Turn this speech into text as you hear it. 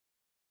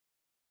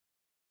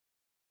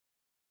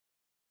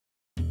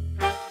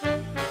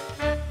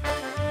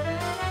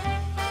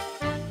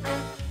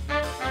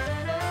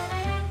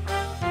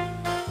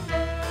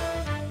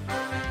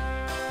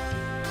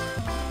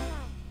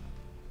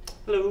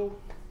Hello.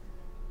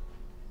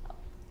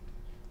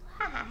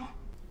 Hi.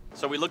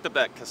 So we looked up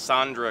that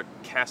Cassandra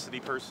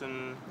Cassidy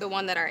person. The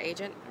one that our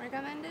agent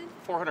recommended?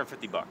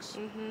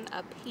 $450.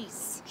 A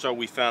piece. So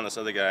we found this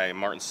other guy,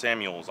 Martin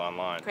Samuels,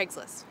 online.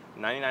 Craigslist.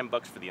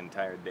 $99 for the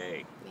entire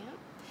day. Yeah.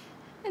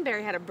 And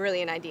Barry had a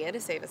brilliant idea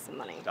to save us some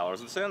money. Dollars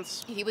and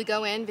cents. He would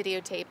go in,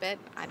 videotape it.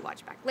 I'd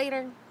watch back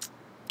later.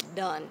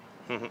 Done.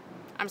 I'm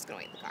just gonna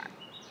wait in the car.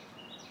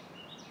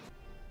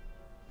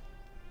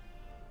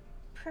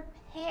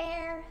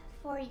 Prepare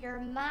for your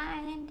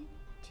mind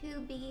to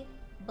be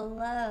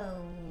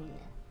blown.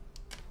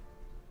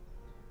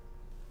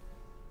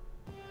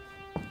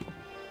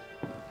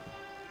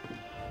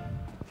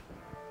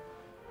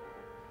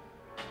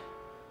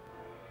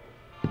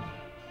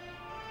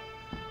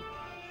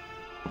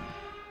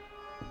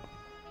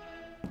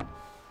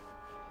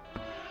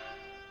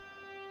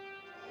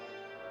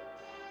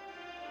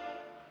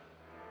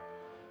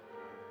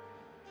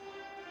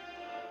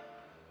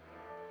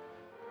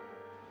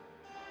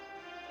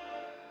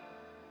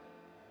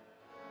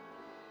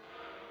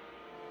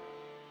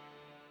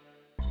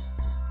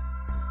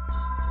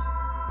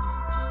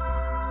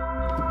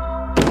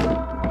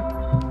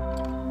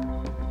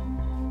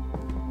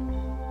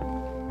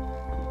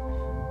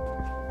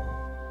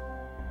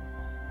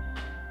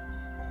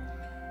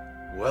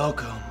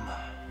 Welcome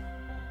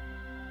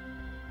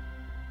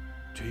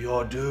to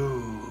your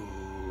doom.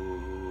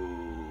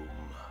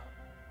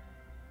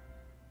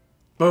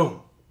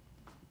 Boom.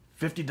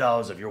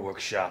 $50 of your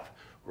workshop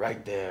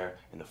right there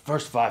in the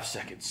first 5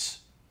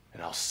 seconds.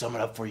 And I'll sum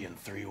it up for you in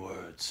 3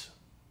 words.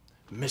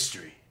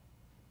 Mystery,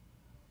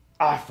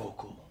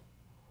 ifocal,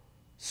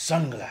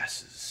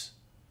 sunglasses,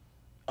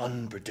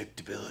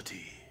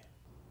 unpredictability.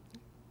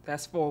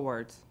 That's 4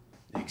 words.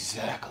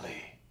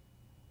 Exactly.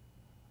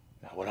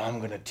 Now, what I'm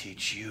going to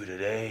teach you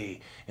today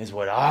is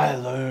what I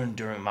learned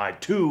during my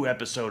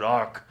 2-episode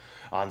arc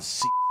on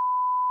CSI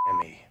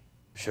Miami.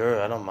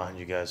 Sure, I don't mind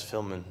you guys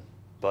filming,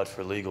 but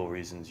for legal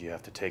reasons, you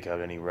have to take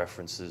out any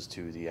references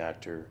to the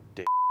actor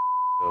Dave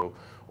Caruso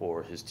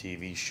or his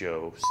TV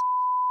show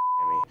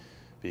CSI Miami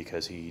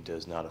because he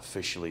does not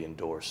officially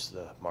endorse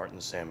the Martin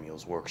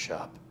Samuels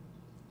workshop.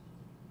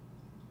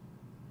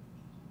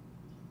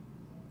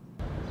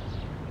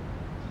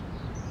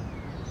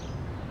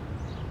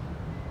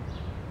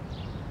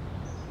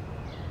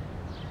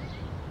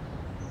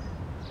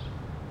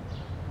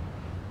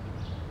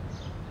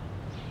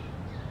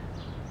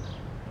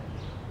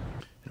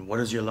 What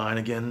is your line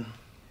again?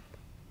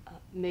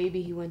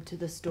 Maybe he went to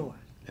the store.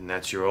 And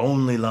that's your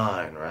only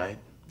line, right?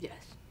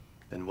 Yes.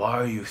 Then why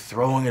are you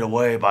throwing it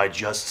away by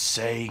just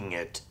saying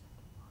it?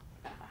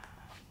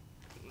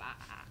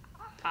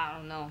 I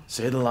don't know.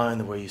 Say the line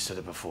the way you said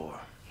it before.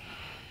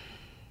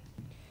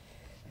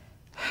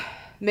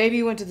 Maybe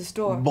he went to the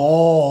store.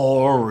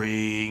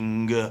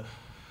 Boring.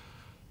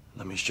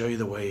 Let me show you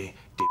the way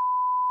Dave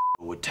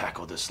would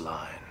tackle this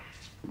line.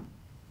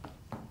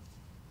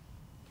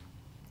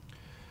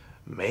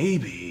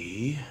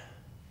 Maybe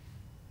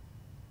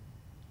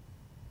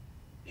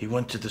he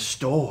went to the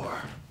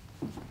store.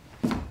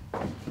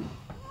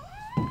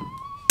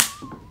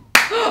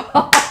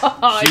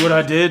 See what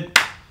I did?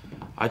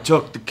 I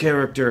took the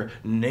character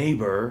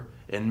neighbor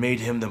and made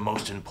him the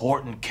most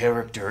important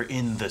character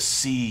in the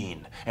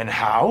scene. And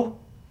how?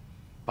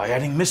 By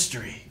adding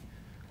mystery,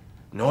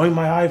 knowing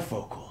my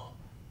ifocal,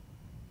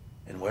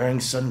 and wearing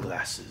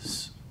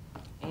sunglasses.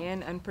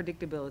 And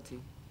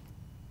unpredictability.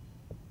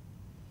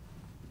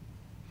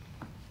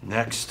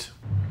 Next.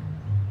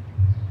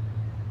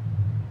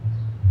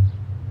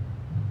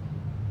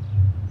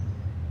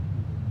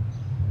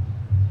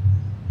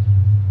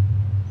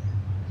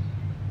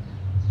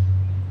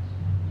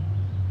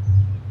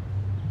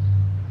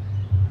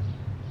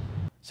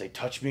 Say,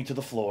 touch me to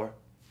the floor.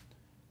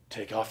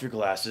 Take off your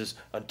glasses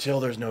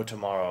until there's no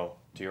tomorrow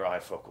to your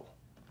ifocal.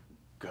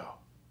 Go.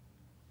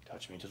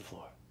 Touch me to the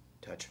floor.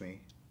 Touch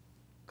me.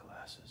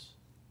 Glasses.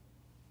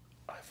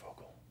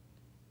 Ifocal.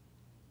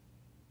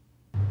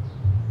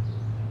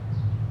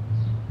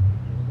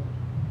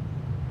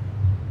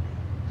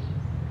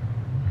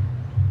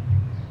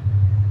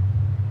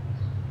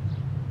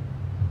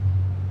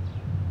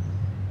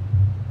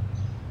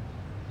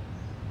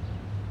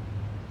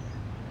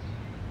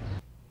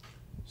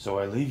 So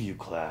I leave you,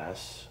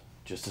 class,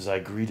 just as I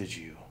greeted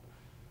you.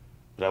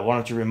 But I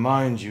wanted to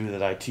remind you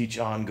that I teach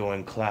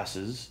ongoing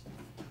classes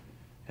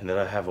and that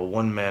I have a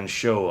one-man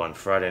show on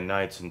Friday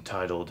nights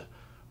entitled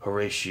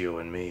Horatio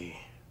and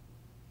Me.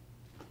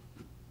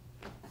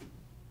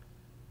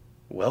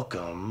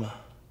 Welcome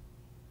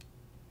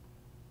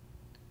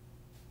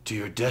to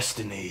your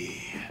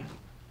destiny.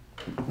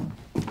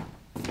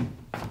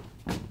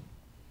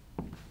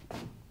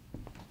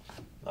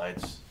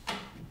 Lights.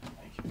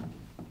 Thank you.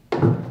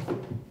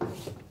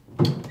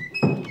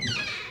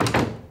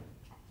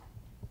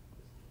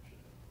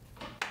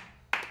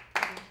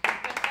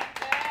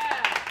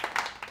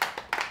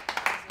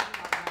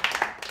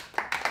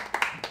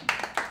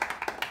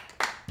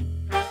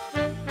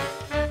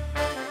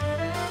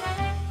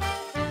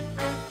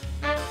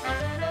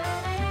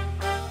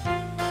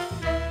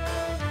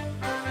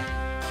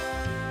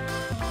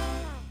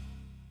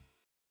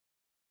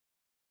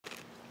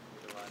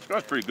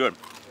 That's pretty good.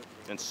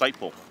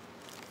 Insightful.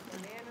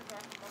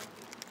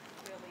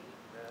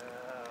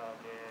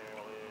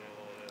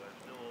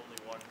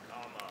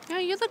 Yeah,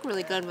 you look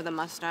really good with a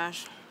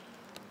mustache.